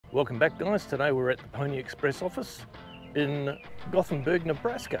Welcome back, guys. Today we're at the Pony Express office in Gothenburg,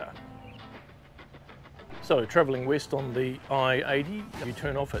 Nebraska. So travelling west on the I-80, you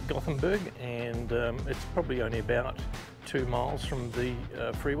turn off at Gothenburg and it's probably only about 2 miles from the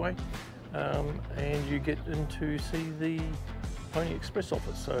freeway, and you get in to see the Pony Express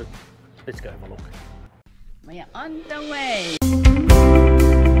office. So let's go have a look. We are on the way.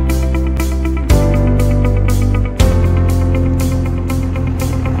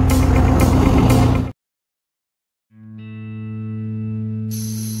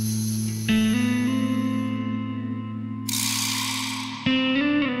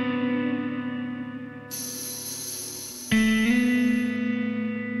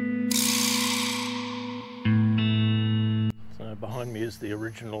 Behind me is the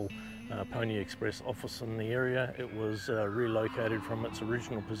original Pony Express office in the area. It was relocated from its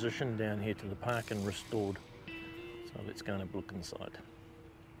original position down here to the park and restored. So let's go and have a look inside.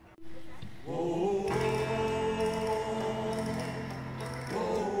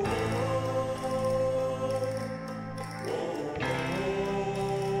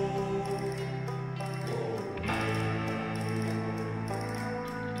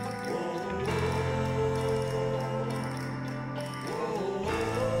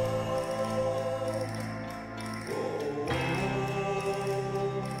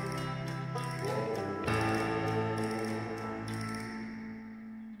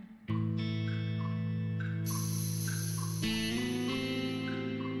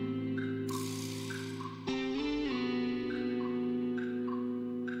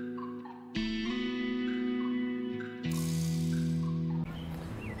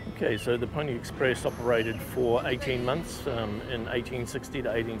 Okay, so the Pony Express operated for 18 months in 1860 to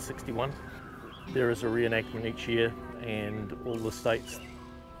 1861. There is a reenactment each year and all the states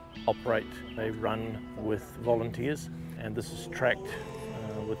operate, they run with volunteers, and this is tracked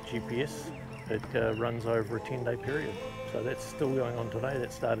with GPS. It runs over a 10-day period. So that's still going on today.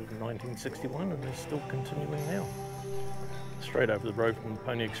 That started in 1961 and is still continuing now. Straight over the road from the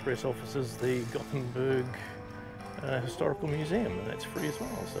Pony Express office is the Gothenburg Historical Museum, and that's free as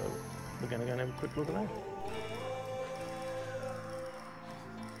well, so we're going to go and have a quick look at that.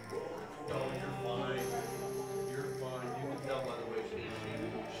 No, you're fine. You're fine. You can tell by the way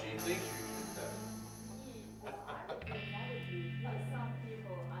she thinks you should tell. Some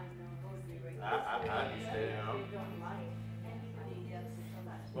people I know go I understand.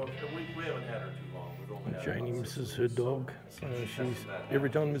 Well, we haven't had her too long. We've only had her Jaynee about misses 6 her weeks, so dog, so she's every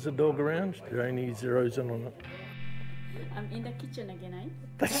time there's a dog around, Jaynee zeroes in on it. I'm in the kitchen again,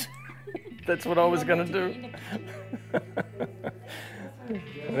 eh? That's what I was going to do.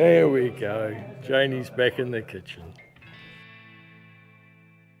 There we go. Jaynee's back in the kitchen.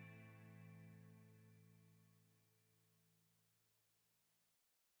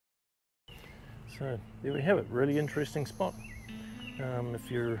 So there we have it. Really interesting spot.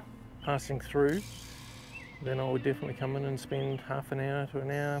 If you're passing through, then I would definitely come in and spend half an hour to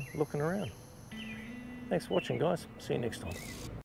an hour looking around. Thanks for watching, guys. See you next time.